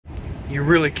You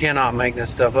really cannot make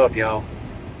this stuff up, y'all.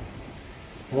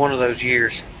 One of those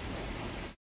years.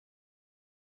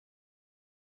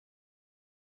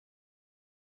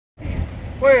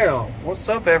 Well, what's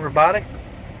up, everybody?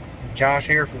 Josh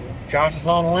here from Josh's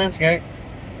Lawn and Landscape.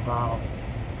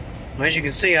 As you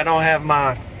can see, I don't have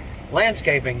my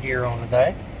landscaping gear on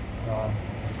today.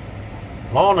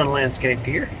 Lawn and landscape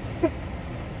gear.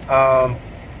 And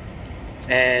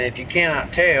if you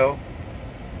cannot tell,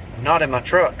 I'm not in my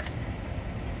truck.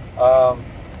 So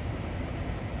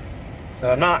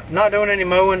I'm not doing any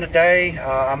mowing today.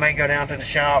 I may go down to the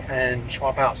shop and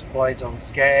swap out some blades on the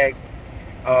Skag.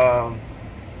 If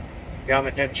you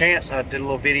haven't had a chance, I did a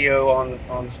little video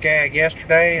on the Skag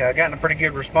yesterday. I gotten a pretty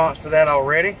good response to that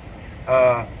already.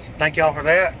 Thank y'all for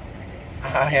that.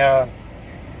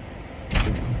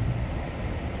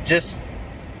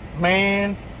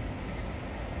 Man,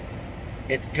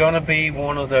 it's gonna be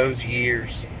one of those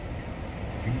years.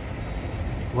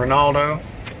 Ronaldo,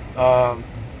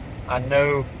 I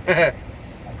know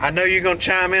I know you're gonna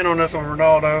chime in on this one,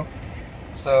 Ronaldo.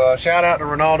 So shout out to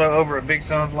Ronaldo over at Big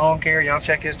Son's Lawncare. Y'all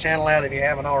check his channel out if you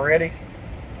haven't already.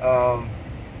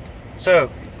 So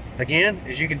again,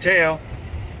 as you can tell,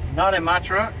 not in my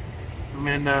truck. I'm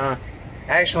in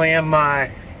actually in my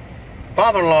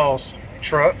father-in-law's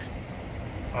truck.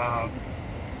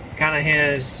 Kind of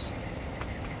his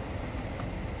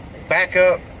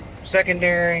backup,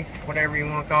 secondary, whatever you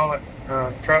want to call it,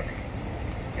 truck.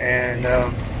 And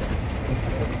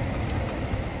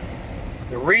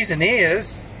the reason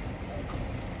is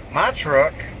my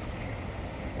truck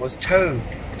was towed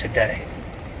today,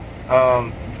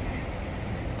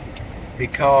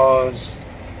 because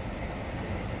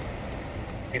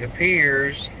it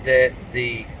appears that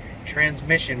the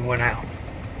transmission went out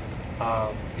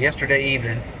yesterday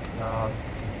evening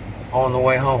on the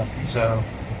way home. So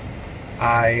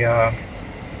I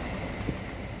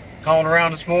called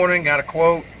around this morning, got a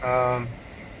quote.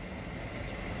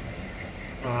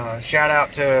 Shout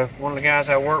out to one of the guys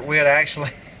I work with. Actually,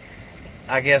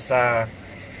 I guess I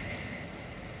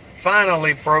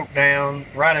finally broke down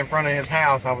right in front of his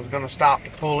house. I was going to stop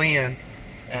to pull in,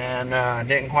 and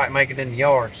didn't quite make it in the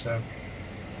yard. So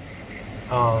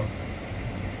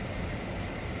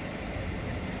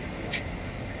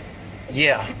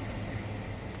yeah,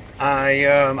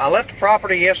 I left the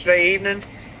property yesterday evening,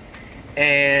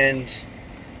 and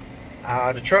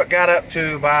the truck got up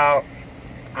to about,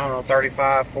 I don't know,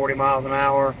 35, 40 miles an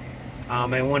hour.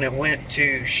 And when it went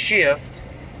to shift,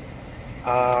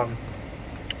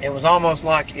 it was almost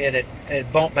like it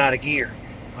had bumped out of gear.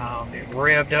 It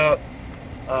revved up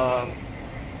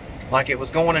like it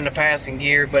was going into passing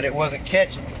gear, but it wasn't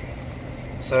catching.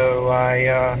 So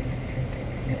I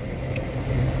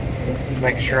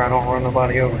making sure I don't run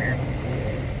nobody over here.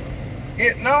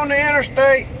 Getting on the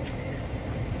interstate.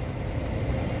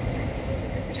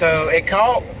 So it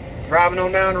caught, driving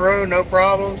on down the road, no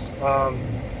problems.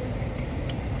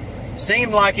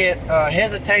 Seemed like it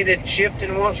hesitated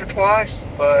shifting once or twice,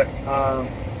 but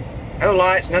no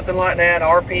lights, nothing like that.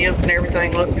 RPMs and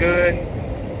everything looked good.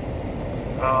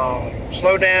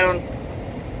 Slowed down,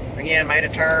 again, made a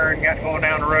turn, got going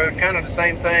down the road, kind of the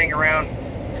same thing around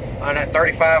on that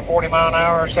 35, 40 mile an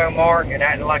hour or so mark. It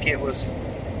acted like it was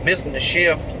missing the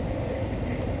shift.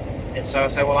 And so I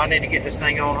said, well, I need to get this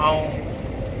thing on home.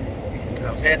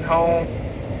 I was heading home,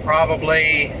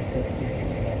 probably,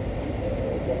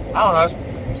 I don't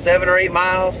know, 7 or 8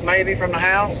 miles maybe from the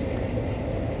house.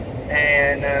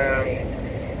 And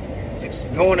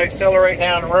going to accelerate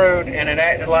down the road, and it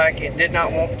acted like it did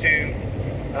not want to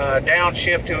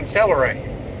downshift to accelerate.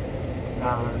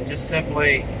 Just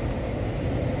simply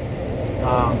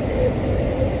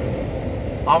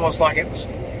almost like it was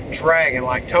dragging,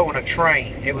 like towing a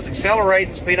train. It was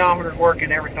accelerating, speedometer's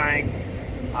working, everything.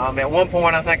 At one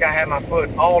point, I think I had my foot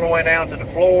all the way down to the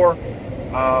floor,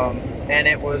 and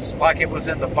it was like it was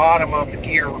in the bottom of the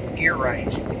gear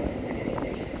range.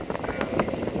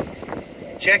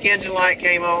 Check engine light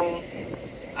came on.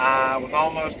 I was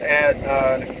almost at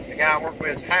the guy I work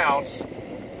with's house.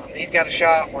 He's got a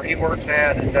shop where he works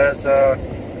at and does got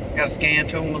a scan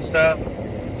tool and stuff.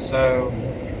 So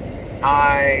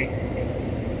I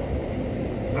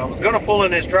was going to pull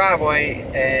in his driveway,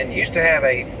 and used to have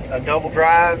a double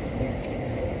drive,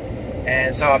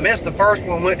 and so I missed the first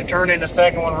one, went to turn in the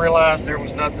second one, realized there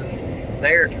was nothing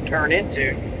there to turn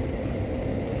into,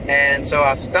 and so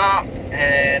I stopped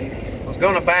and was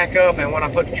going to back up, and when I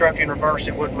put the truck in reverse,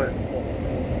 it wouldn't move.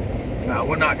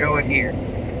 Would not go in gear.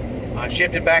 I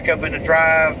shifted back up in the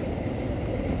drive,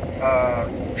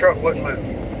 truck wouldn't move.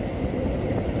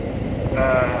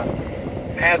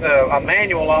 has a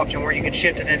manual option where you can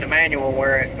shift it into manual,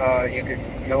 where you could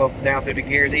go up and down through the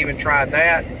gears. Even tried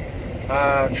that.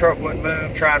 Truck wouldn't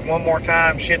move. Tried one more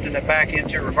time, shifting it back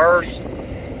into reverse.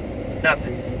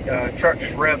 Nothing. Truck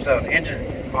just revs up. Engine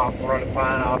off, running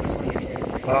fine, obviously.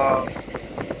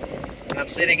 I'm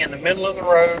sitting in the middle of the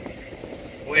road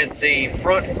with the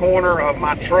front corner of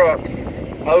my truck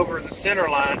over the center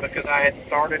line because I had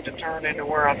started to turn into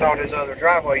where I thought his other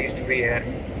driveway used to be at,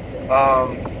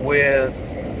 with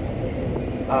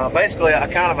basically a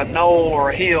kind of a knoll or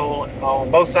a hill on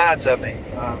both sides of me,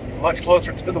 much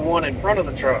closer to the one in front of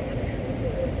the truck.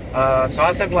 So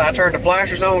I turned the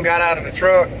flashers on, got out of the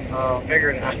truck,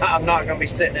 figured I'm not going to be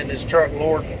sitting in this truck,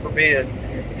 Lord forbid,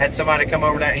 had somebody come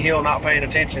over that hill not paying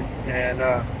attention and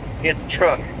hit the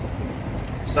truck.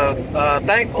 So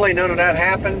thankfully none of that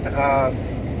happened.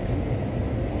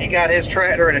 He got his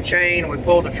tractor in a chain. We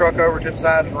pulled the truck over to the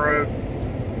side of the road,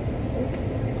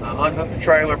 unhooked the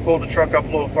trailer, pulled the truck up a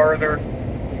little further.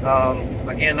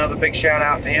 Again, another big shout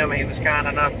out to him. He was kind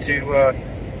enough to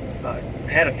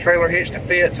had a trailer hitch to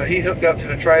fit, so he hooked up to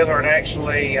the trailer and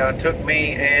actually took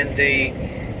me and the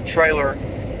trailer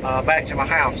back to my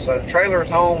house. So the trailer is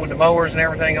home with the mowers and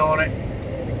everything on it.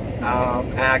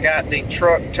 I got the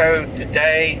truck towed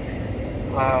today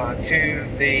to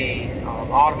the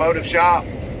automotive shop,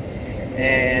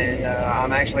 and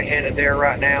I'm actually headed there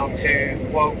right now to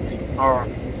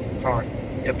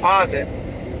deposit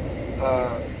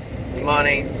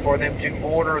money for them to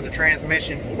order the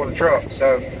transmission for the truck.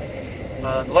 So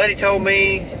the lady told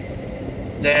me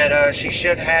that she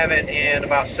should have it in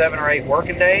about 7 or 8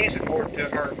 working days, according to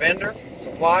her vendor,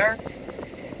 supplier,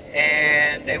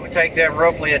 and it would take them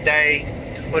roughly a day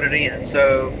to put it in.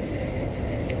 So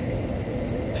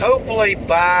hopefully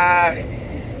by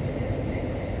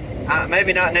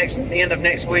maybe not the end of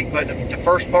next week, but the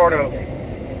first part of the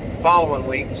following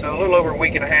week, so a little over a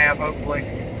week and a half, hopefully,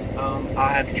 I'll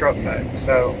have the truck back.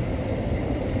 So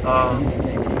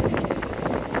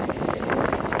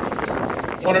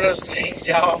one of those things,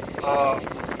 y'all.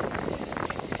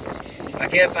 I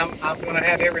guess I'm going to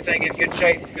have everything in good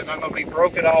shape because I'm going to be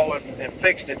broke it all and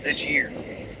fixed it this year,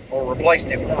 or replaced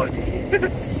it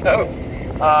once. So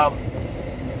I've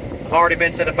already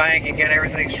been to the bank and get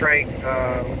everything straight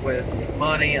with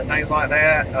money and things like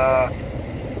that.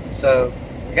 So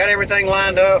got everything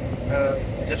lined up.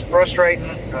 Just frustrating,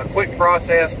 quick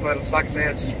process, but it's like I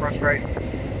said, it's just frustrating.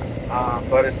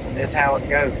 But it's how it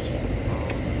goes.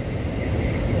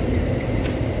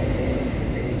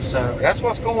 So that's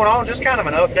what's going on. Just kind of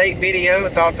an update video. I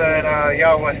thought that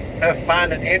y'all would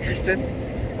find it interesting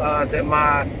that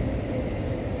my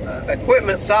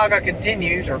equipment saga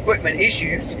continues, or equipment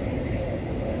issues.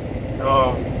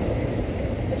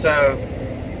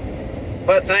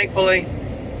 But thankfully,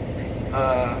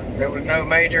 there was no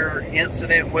major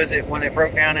incident with it when it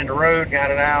broke down in the road. Got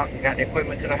it out, got the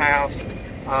equipment to the house,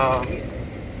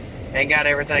 and got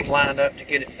everything lined up to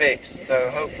get it fixed. So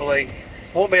hopefully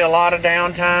won't be a lot of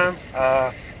downtime.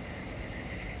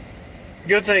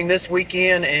 Good thing this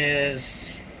weekend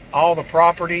is all the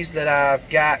properties that I've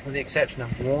got, with the exception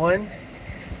of one,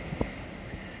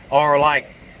 are like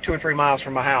 2 or 3 miles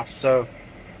from my house. So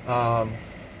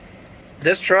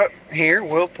this truck here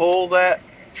will pull that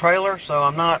trailer, so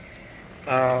I'm not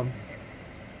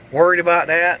worried about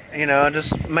that. You know, I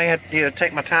just may have to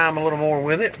take my time a little more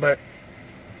with it, but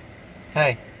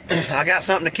hey, I got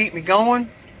something to keep me going,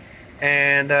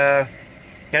 and got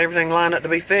everything lined up to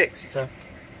be fixed. So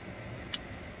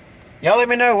y'all let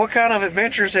me know, what kind of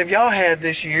adventures have y'all had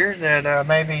this year that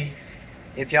maybe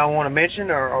if y'all want to mention,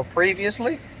 or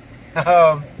previously.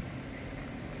 Yeah,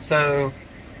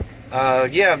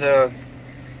 the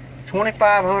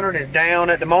 2500 is down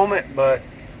at the moment, but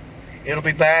it'll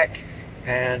be back,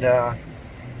 and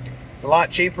it's a lot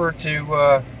cheaper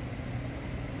to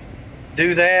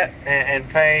do that and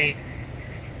pay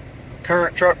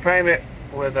current truck payment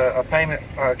with a payment,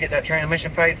 get that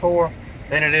transmission paid for,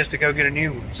 than it is to go get a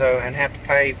new one, so, and have to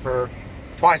pay for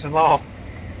twice as long.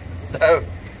 So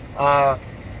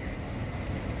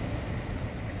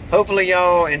hopefully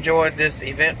y'all enjoyed this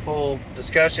eventful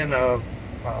discussion of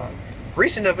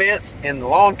recent events in the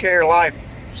lawn care life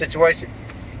situation.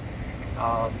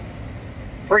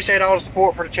 Appreciate all the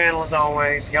support for the channel as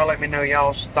always. Y'all let me know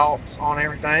y'all's thoughts on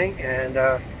everything, and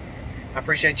I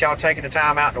appreciate y'all taking the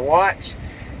time out to watch,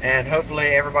 and hopefully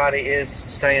everybody is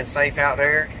staying safe out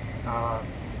there,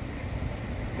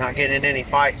 not getting in any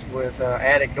fights with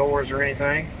attic doors or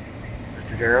anything.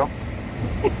 Mr. Darrell.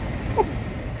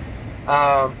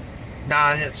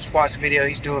 Nah, just watched the video.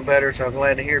 He's doing better, so I'm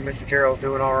glad to hear Mr. Gerald's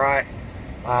doing all right.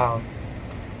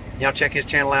 Y'all check his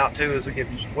channel out too as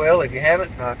well if you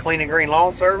haven't. Clean and Green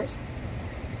Lawn Service.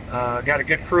 Got a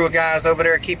good crew of guys over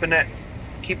there keeping that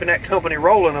company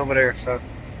rolling over there. So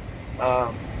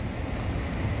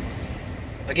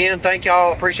again, thank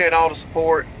y'all. Appreciate all the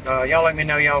support. Y'all let me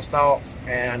know y'all's thoughts.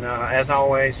 And as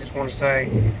always, just want to say,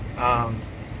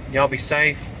 y'all be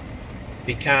safe,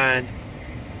 be kind,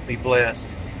 be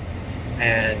blessed,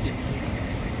 and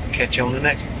catch you on the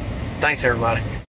next one. Thanks, everybody.